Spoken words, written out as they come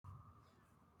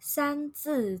三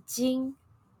字经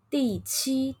第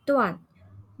7段，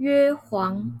曰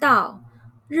黄道，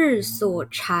日所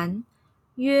产。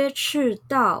曰赤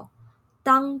道，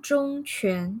当中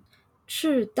权。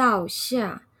赤道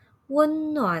下，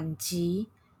温暖极。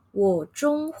我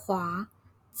中华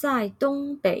在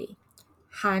东北，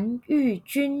韩愈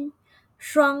均，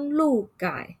双陆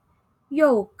改。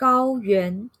右高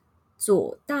原，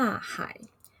左大海。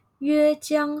曰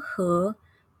江河，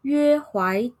曰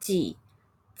淮济。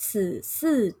此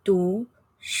四渎，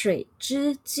水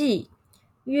之纪。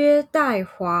曰岱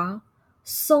华，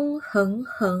松横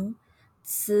横。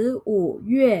此五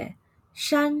岳，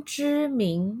山之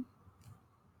名。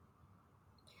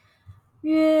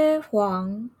曰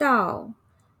黄道，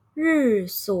日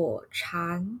所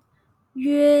产。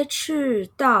曰赤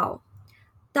道，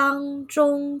当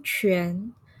中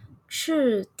权。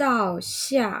赤道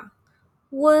下，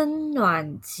温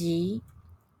暖极。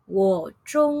我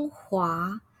中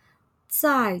华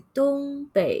在东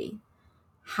北，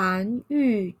韩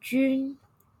愈均，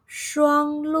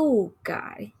双陆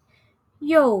改。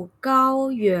右高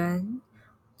原，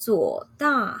左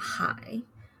大海。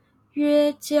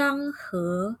曰江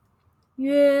河，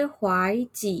曰淮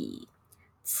济。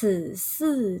此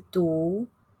四渎，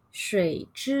水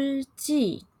之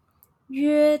纪。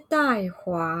曰岱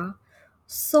华，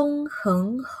松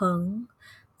横横。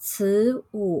此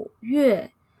五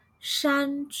岳，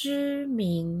山之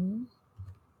名。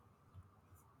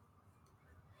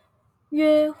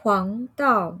曰黄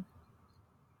道，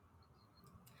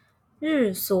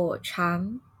日所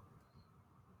产。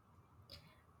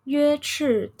曰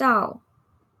赤道，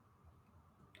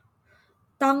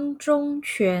当中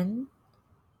权。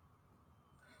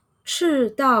赤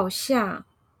道下，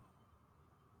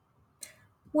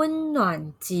温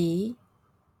暖极。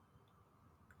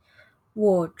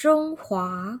我中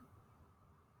华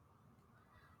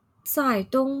在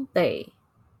东北，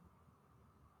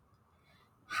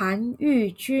韩愈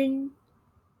均，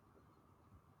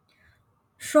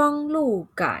双陆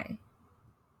改。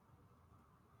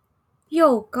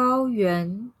右高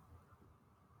原，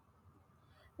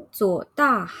左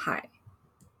大海。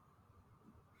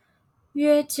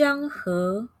曰江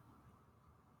河，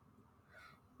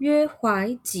曰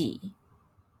淮济。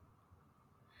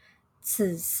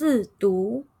此四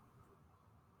渎，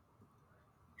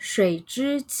水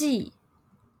之纪。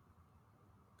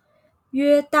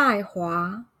曰岱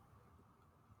华，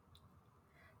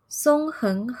松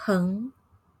横横。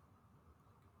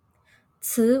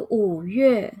此五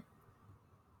岳，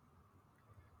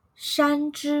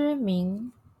山之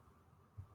名。